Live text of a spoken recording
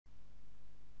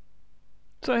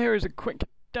So here is a quick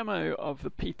demo of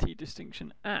the PT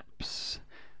Distinction apps.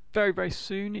 Very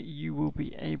soon you will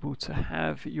be able to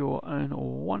have your own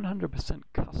 100%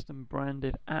 custom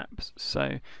branded apps.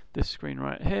 So this screen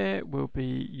right here will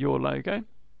be your logo.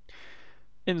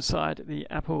 Inside the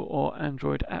Apple or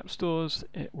Android app stores,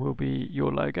 it will be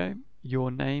your logo,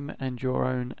 your name and your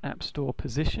own app store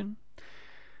position.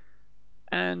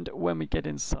 And when we get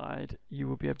inside, you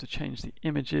will be able to change the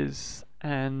images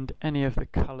and any of the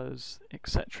colors,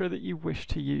 etc. that you wish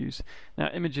to use. Now,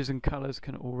 images and colors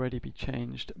can already be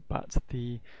changed, but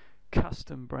the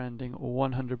custom branding or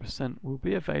 100% will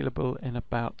be available in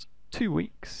about 2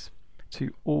 weeks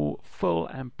to all full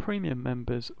and premium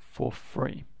members for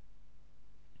free.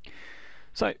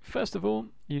 So first of all,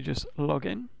 you just log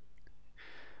in.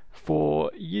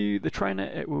 For you, the trainer,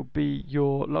 it will be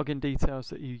your login details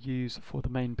that you use for the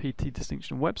main PT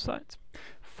Distinction website.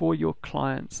 For your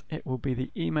clients, it will be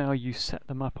the email you set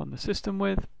them up on the system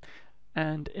with,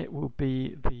 and it will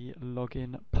be the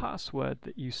login password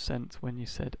that you sent when you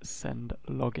said send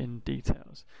login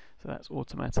details. So that's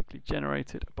automatically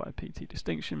generated by PT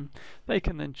Distinction. They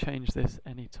can then change this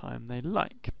anytime they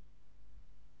like.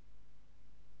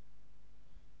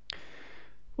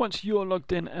 Once you're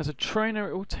logged in as a trainer,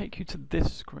 it will take you to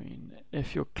this screen.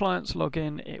 If your clients log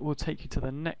in, it will take you to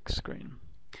the next screen.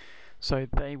 So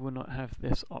they will not have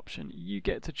this option. You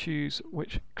get to choose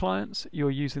which clients you're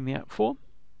using the app for,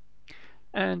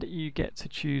 and you get to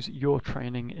choose your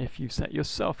training if you set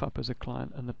yourself up as a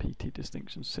client in the PT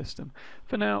Distinction system.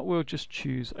 For now, we'll just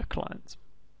choose a client.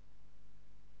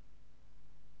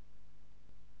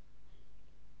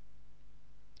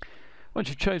 Once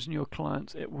you've chosen your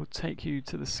clients, it will take you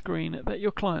to the screen that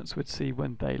your clients would see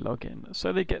when they log in.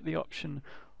 So they get the option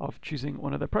of choosing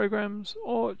one of their programs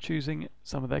or choosing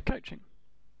some of their coaching.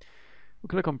 We'll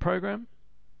click on Program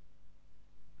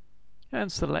and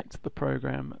select the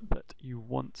program that you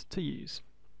want to use.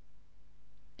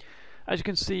 As you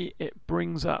can see, it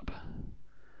brings up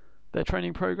their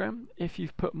training program. If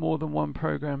you've put more than one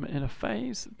program in a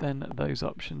phase, then those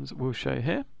options will show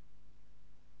here.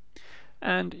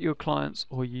 And your clients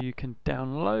or you can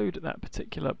download that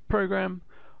particular program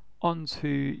onto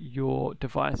your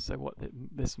device. So what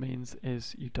this means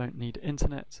is you don't need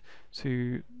internet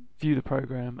to view the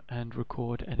program and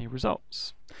record any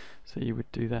results. So you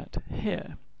would do that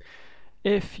here.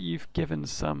 If you've given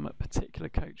some particular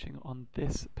coaching on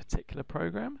this particular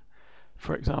program,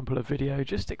 for example a video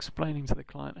just explaining to the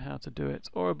client how to do it,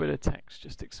 or a bit of text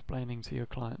just explaining to your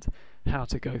client how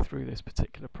to go through this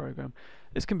particular program,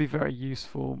 this can be very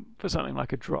useful for something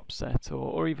like a drop set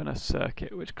or even a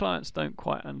circuit, which clients don't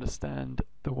quite understand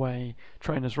the way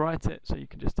trainers write it, so you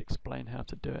can just explain how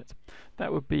to do it.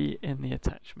 That would be in the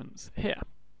attachments here,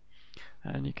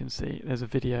 and you can see there's a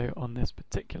video on this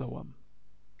particular one.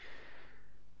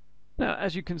 Now,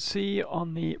 as you can see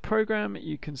on the program,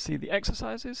 you can see the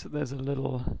exercises. There's a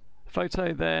little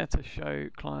photo there to show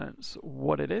clients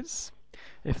what it is.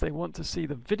 If they want to see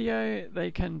the video,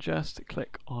 they can just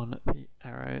click on the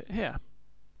arrow here.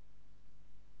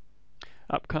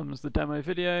 Up comes the demo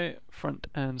video, front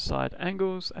and side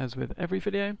angles, as with every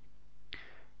video,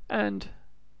 and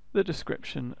the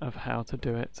description of how to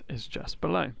do it is just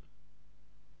below.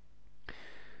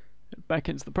 Back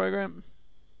into the program.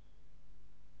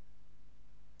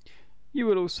 You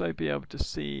will also be able to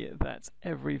see that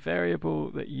every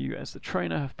variable that you as the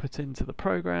trainer have put into the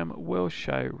program will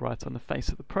show right on the face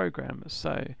of the program.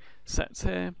 So sets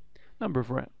here, number of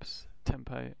reps,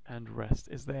 tempo and rest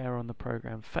is there on the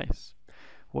program face.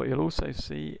 What you'll also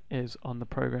see is on the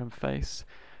program face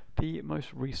the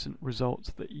most recent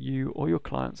results that you or your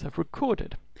clients have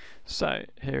recorded. So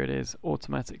here it is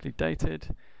automatically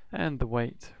dated, and the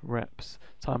weight, reps,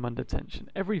 time under tension.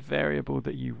 Every variable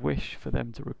that you wish for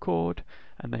them to record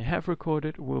and they have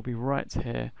recorded will be right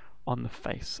here on the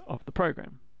face of the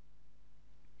program.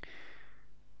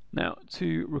 Now,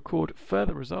 to record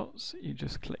further results, you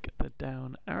just click the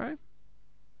down arrow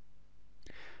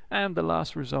and the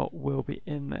last result will be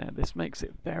in there. This makes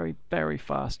it very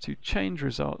fast to change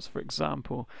results. For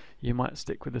example, you might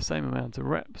stick with the same amount of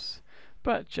reps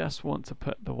but just want to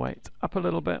put the weight up a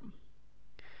little bit,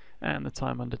 and the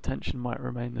time under tension might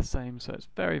remain the same, so it's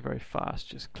very fast.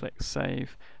 Just click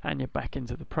save and you're back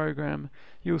into the program.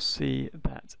 You'll see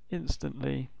that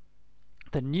instantly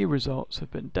the new results have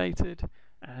been dated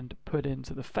and put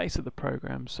into the face of the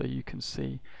program, so you can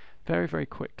see very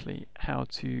quickly how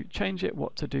to change it,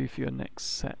 what to do for your next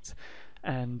set.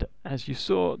 And as you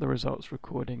saw, the results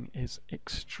recording is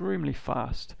extremely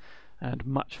fast and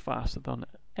much faster than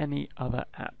any other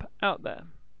app out there.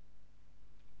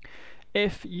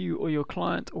 If you or your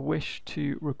client wish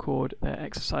to record their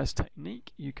exercise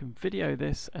technique, you can video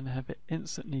this and have it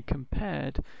instantly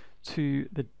compared to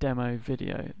the demo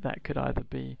video. That could either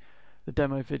be the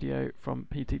demo video from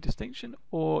PT Distinction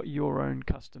or your own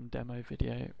custom demo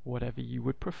video, whatever you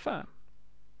would prefer.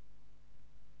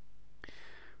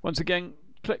 Once again,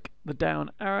 click the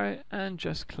down arrow and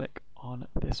just click on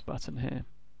this button here.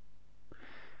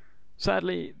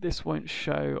 Sadly, this won't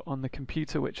show on the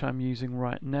computer which I'm using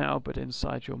right now, but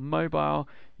inside your mobile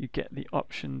you get the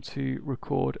option to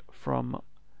record from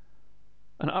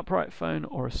an upright phone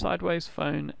or a sideways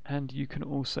phone, and you can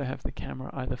also have the camera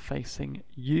either facing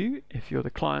you if you're the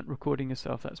client recording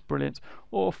yourself, that's brilliant,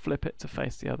 or flip it to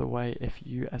face the other way if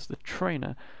you as the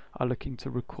trainer are looking to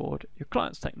record your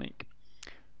client's technique.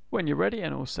 When you're ready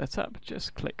and all set up,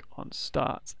 just click on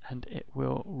start and it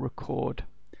will record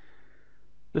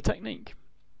the technique.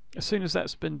 As soon as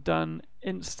that's been done,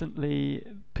 instantly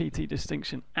PT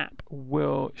Distinction app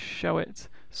will show it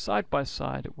side by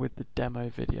side with the demo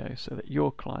video so that your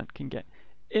client can get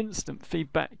instant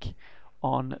feedback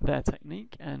on their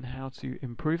technique and how to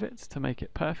improve it to make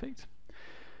it perfect.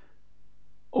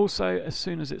 Also, as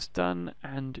soon as it's done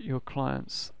and your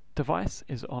client's device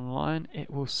is online, it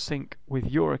will sync with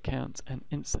your account and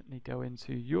instantly go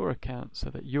into your account so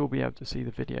that you'll be able to see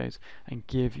the videos and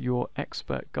give your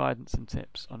expert guidance and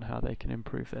tips on how they can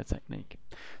improve their technique.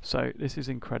 So this is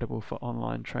incredible for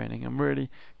online training and really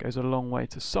goes a long way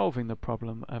to solving the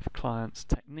problem of clients'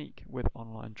 technique with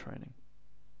online training.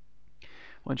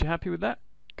 Once you're happy with that,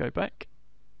 go back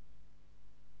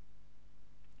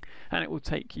and it will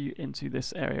take you into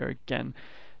this area again.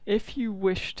 If you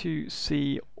wish to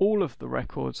see all of the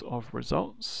records of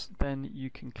results, then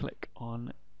you can click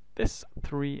on this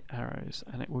 3 arrows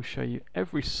and it will show you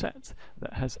every set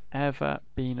that has ever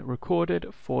been recorded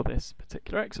for this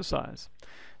particular exercise.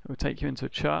 It will take you into a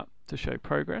chart to show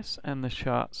progress, and the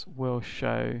charts will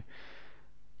show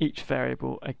each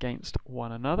variable against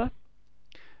one another.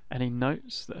 Any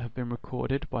notes that have been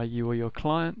recorded by you or your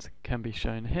client can be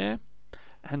shown here,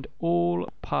 and all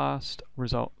past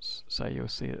results. So you'll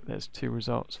see that there's 2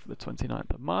 results for the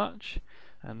 29th of March,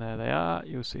 and there they are.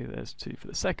 You'll see there's 2 for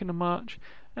the 2nd of March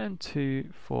and 2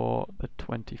 for the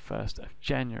 21st of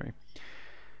January.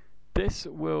 This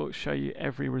will show you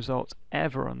every result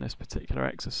ever on this particular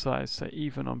exercise, so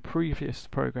even on previous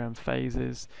program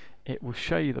phases it will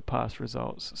show you the past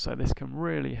results. So this can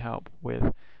really help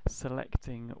with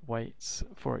selecting weights,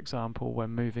 for example, when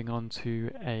moving on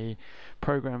to a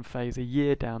program phase a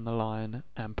year down the line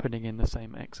and putting in the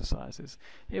same exercises.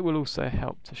 It will also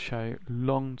help to show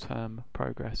long-term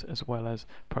progress as well as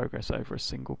progress over a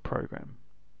single program.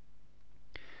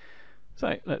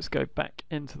 So let's go back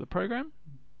into the program,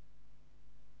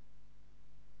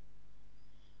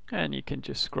 and you can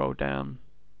just scroll down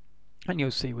and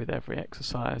you'll see with every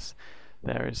exercise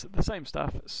there is the same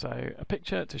stuff. So a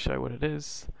picture to show what it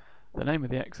is, the name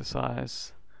of the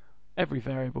exercise, every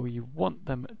variable you want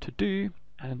them to do,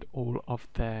 and all of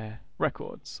their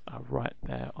records are right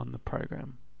there on the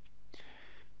program.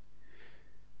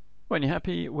 When you're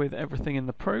happy with everything in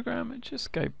the program,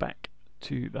 just go back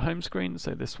to the home screen.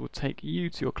 So this will take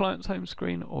you to your client's home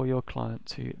screen or your client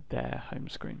to their home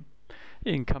screen.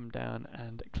 You can come down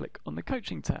and click on the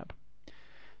coaching tab.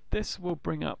 This will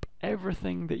bring up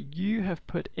everything that you have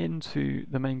put into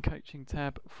the main coaching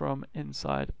tab from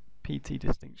inside PT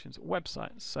Distinction's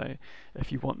website. So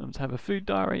if you want them to have a food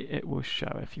diary, it will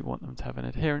show. If you want them to have an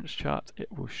adherence chart, it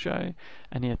will show.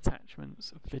 Any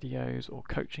attachments, videos or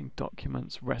coaching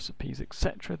documents, recipes,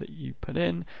 etc. that you put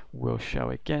in will show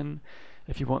again.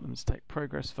 If you want them to take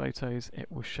progress photos, it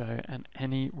will show, and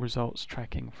any results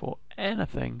tracking for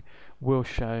anything will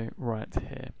show right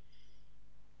here.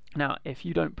 Now, if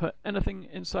you don't put anything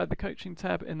inside the coaching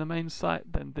tab in the main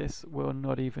site, then this will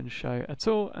not even show at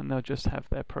all, and they'll just have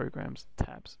their programs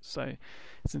tabs. So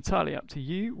it's entirely up to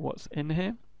you what's in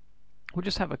here. We'll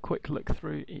just have a quick look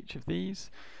through each of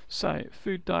these. So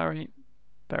food diary,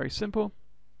 very simple.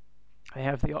 They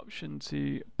have the option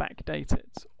to backdate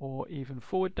it or even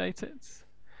forward date it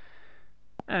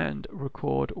and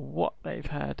record what they've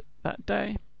had that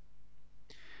day.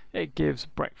 It gives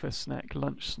breakfast, snack,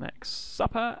 lunch, snack,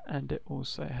 supper, and it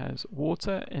also has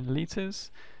water in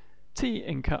litres, tea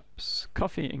in cups,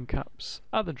 coffee in cups,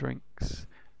 other drinks,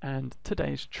 and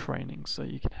today's training. So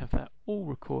you can have that all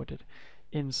recorded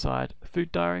inside the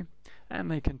food diary,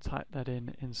 and they can type that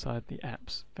in inside the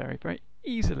apps very, very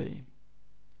easily.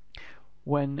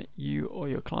 When you or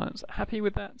your clients are happy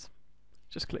with that,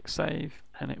 just click save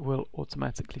and it will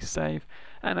automatically save,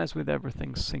 and as with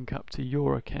everything, sync up to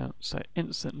your account, so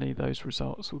instantly those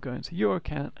results will go into your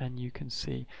account and you can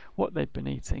see what they've been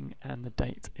eating and the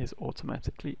date is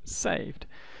automatically saved.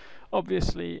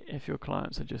 Obviously, if your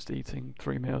clients are just eating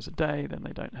 3 meals a day, then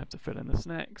they don't have to fill in the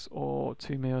snacks, or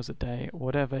 2 meals a day,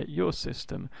 whatever your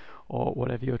system or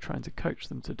whatever you're trying to coach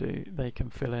them to do, they can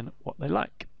fill in what they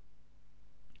like.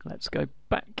 Let's go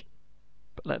back.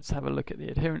 But let's have a look at the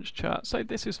adherence chart. So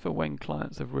this is for when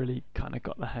clients have really kind of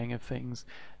got the hang of things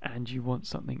and you want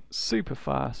something super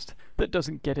fast that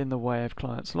doesn't get in the way of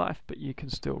clients' life, but you can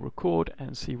still record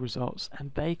and see results,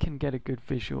 and they can get a good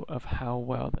visual of how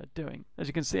well they're doing. As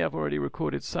you can see, I've already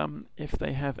recorded some. If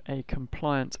they have a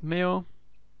compliant meal,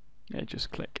 they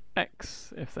just click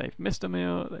X. If they've missed a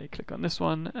meal, they click on this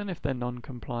one, and if they're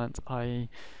non-compliant, i.e.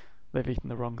 they've eaten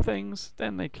the wrong things,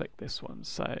 then they click this one.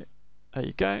 So there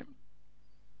you go.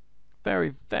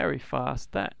 Very, very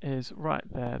fast. That is right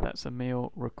there. That's a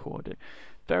meal recorded.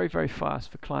 Very, very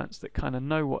fast for clients that kind of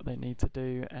know what they need to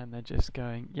do and they're just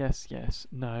going yes, yes,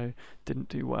 no, didn't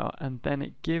do well. And then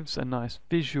it gives a nice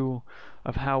visual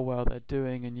of how well they're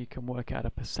doing, and you can work out a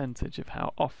percentage of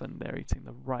how often they're eating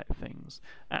the right things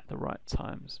at the right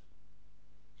times.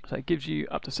 So it gives you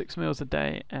up to 6 meals a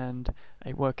day and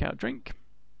a workout drink.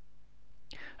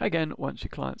 Again, once your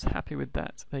client's happy with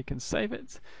that, they can save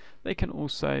it. They can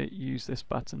also use this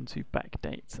button to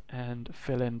backdate and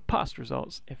fill in past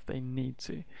results if they need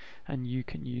to, and you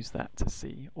can use that to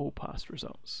see all past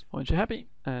results. Once you're happy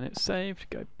and it's saved,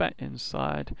 go back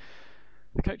inside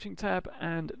the coaching tab,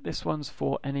 and this one's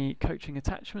for any coaching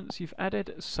attachments you've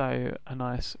added. So a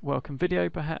nice welcome video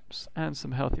perhaps, and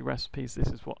some healthy recipes. This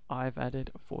is what I've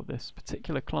added for this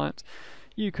particular client.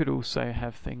 You could also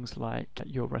have things like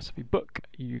your recipe book.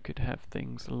 You could have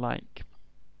things like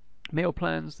meal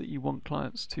plans that you want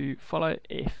clients to follow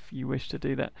if you wish to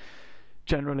do that.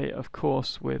 Generally, of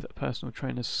course, with a personal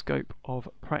trainer's scope of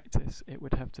practice, it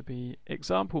would have to be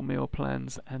example meal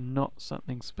plans and not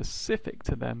something specific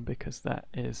to them, because that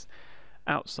is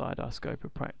outside our scope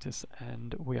of practice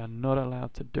and we are not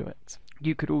allowed to do it.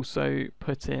 You could also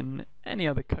put in any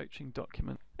other coaching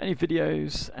document, any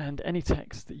videos and any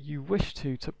text that you wish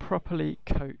to properly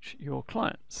coach your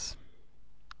clients.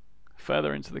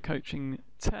 Further into the coaching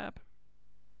tab,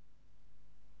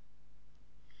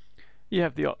 you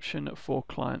have the option for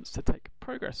clients to take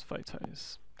progress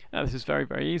photos. Now this is very,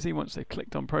 very easy. Once they've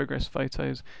clicked on progress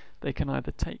photos, they can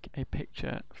either take a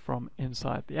picture from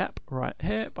inside the app right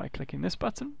here by clicking this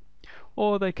button,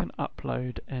 or they can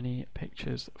upload any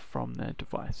pictures from their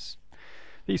device.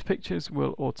 These pictures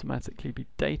will automatically be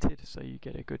dated, so you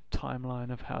get a good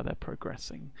timeline of how they're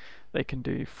progressing. They can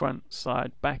do front,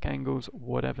 side, back angles,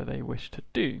 whatever they wish to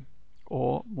do,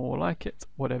 or more like it,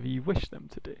 whatever you wish them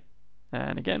to do.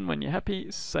 And again, when you're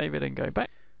happy, save it and go back.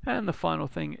 And the final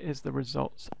thing is the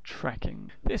results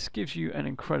tracking. This gives you an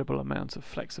incredible amount of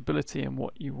flexibility in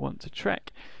what you want to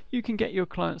track. You can get your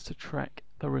clients to track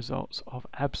the results of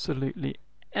absolutely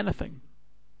anything.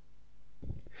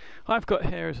 I've got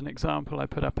here as an example, I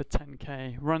put up a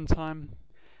 10k run time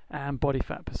and body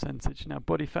fat percentage. Now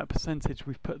body fat percentage,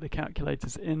 we've put the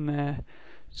calculators in there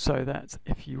so that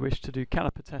if you wish to do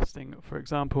caliper testing, for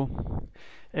example,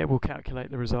 it will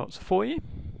calculate the results for you.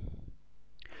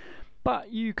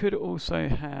 But you could also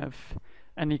have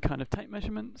any kind of tape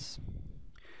measurements.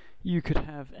 You could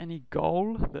have any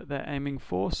goal that they're aiming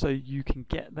for, so you can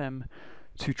get them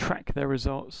to track their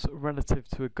results relative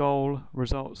to a goal,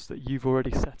 results that you've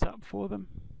already set up for them.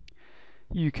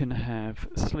 You can have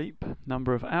sleep,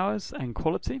 number of hours and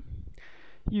quality.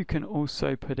 You can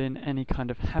also put in any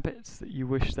kind of habits that you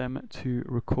wish them to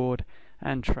record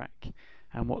and track.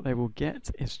 And what they will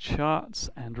get is charts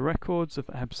and records of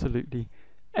absolutely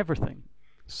everything.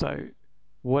 So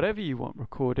whatever you want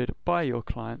recorded by your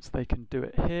clients, they can do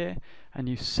it here, and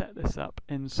you set this up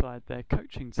inside their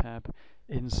coaching tab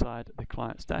inside the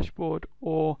client's dashboard,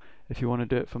 or if you want to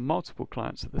do it for multiple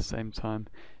clients at the same time,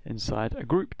 inside a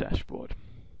group dashboard.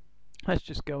 Let's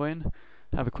just go in,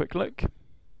 have a quick look.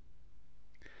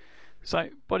 So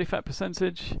body fat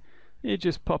percentage, you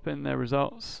just pop in their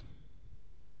results,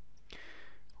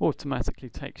 automatically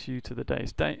takes you to the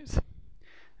day's date,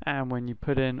 and when you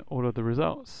put in all of the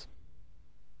results,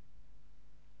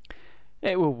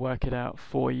 it will work it out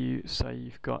for you. So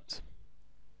you've got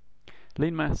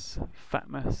lean mass, fat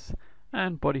mass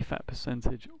and body fat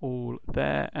percentage all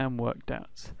there and worked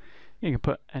out. You can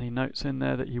put any notes in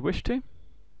there that you wish to.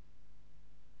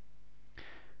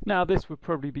 Now this would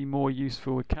probably be more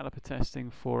useful with caliper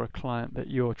testing for a client that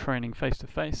you're training face to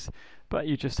face, but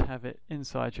you just have it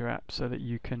inside your app so that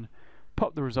you can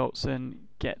pop the results in,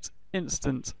 get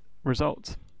instant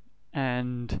result,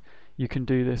 and you can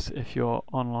do this if you're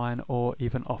online or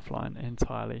even offline,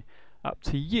 entirely up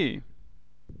to you.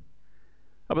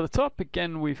 Up at the top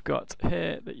again we've got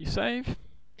here that you save,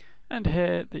 and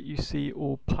here that you see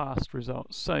all past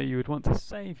results. So you would want to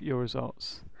save your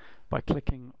results by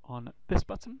clicking on this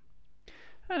button,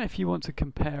 and if you want to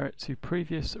compare it to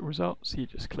previous results, you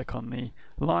just click on the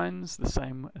lines, the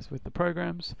same as with the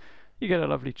programs. You get a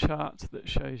lovely chart that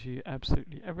shows you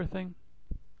absolutely everything.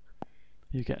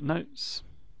 You get notes,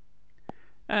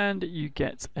 and you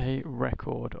get a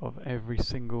record of every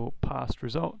single past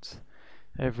result.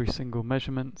 Every single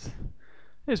measurement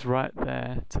is right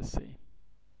there to see.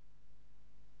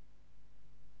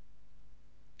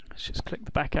 Let's just click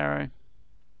the back arrow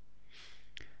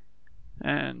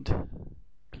and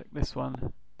click this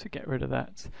one to get rid of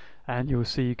that, and you'll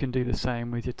see you can do the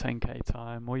same with your 10k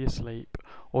time, or your sleep,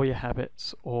 or your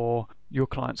habits, or your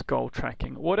client's goal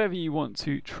tracking. Whatever you want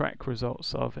to track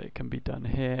results of, it can be done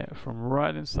here from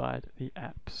right inside the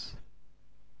apps.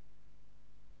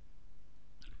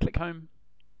 Click home,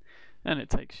 and it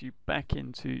takes you back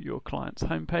into your client's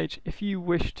homepage. If you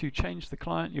wish to change the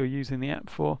client you're using the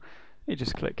app for, you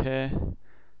just click here,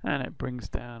 and it brings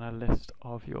down a list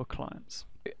of your clients.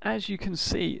 As you can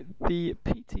see, the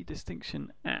PT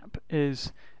Distinction app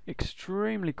is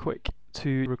extremely quick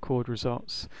to record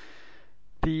results.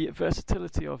 The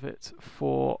versatility of it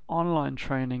for online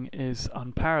training is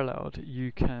unparalleled.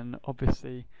 You can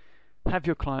obviously have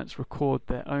your clients record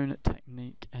their own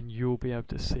technique and you'll be able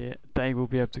to see it. They will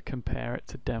be able to compare it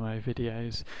to demo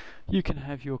videos. You can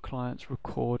have your clients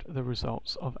record the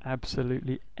results of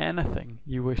absolutely anything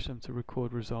you wish them to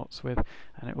record results with,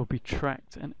 and it will be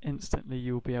tracked, and instantly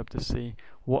you'll be able to see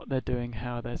what they're doing,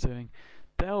 how they're doing.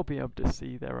 They'll be able to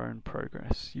see their own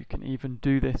progress. You can even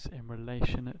do this in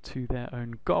relation to their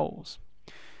own goals.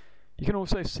 You can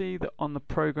also see that on the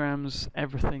programs,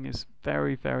 everything is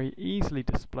very, very easily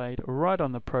displayed right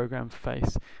on the program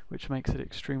face, which makes it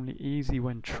extremely easy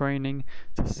when training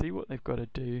to see what they've got to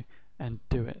do and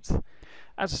do it.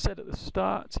 As I said at the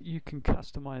start, you can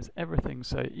customize everything.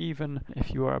 So even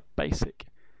if you are a basic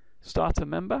starter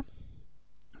member,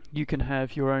 you can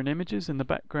have your own images in the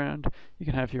background, you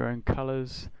can have your own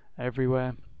colors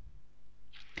everywhere.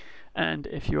 And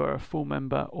if you are a full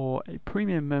member or a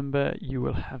premium member, you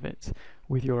will have it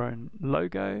with your own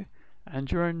logo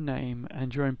and your own name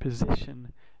and your own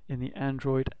position in the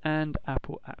Android and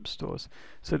Apple app stores.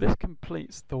 So this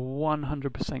completes the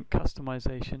 100%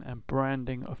 customization and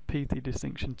branding of PT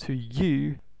Distinction to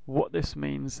you. What this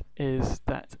means is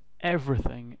that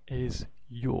everything is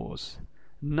yours.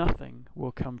 Nothing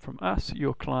will come from us.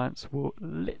 Your clients will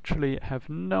literally have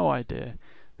no idea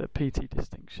that PT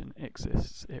Distinction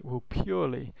exists. It will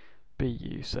purely be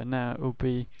you. So now it will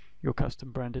be your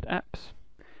custom branded apps.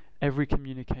 Every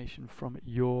communication from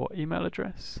your email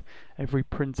address, every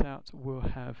printout will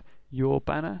have your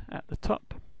banner at the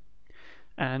top.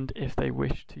 And if they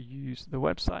wish to use the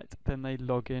website, then they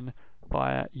log in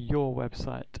via your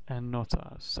website and not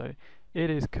ours. So it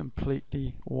is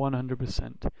completely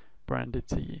 100% branded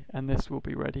to you. And this will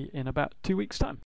be ready in about 2 weeks' time.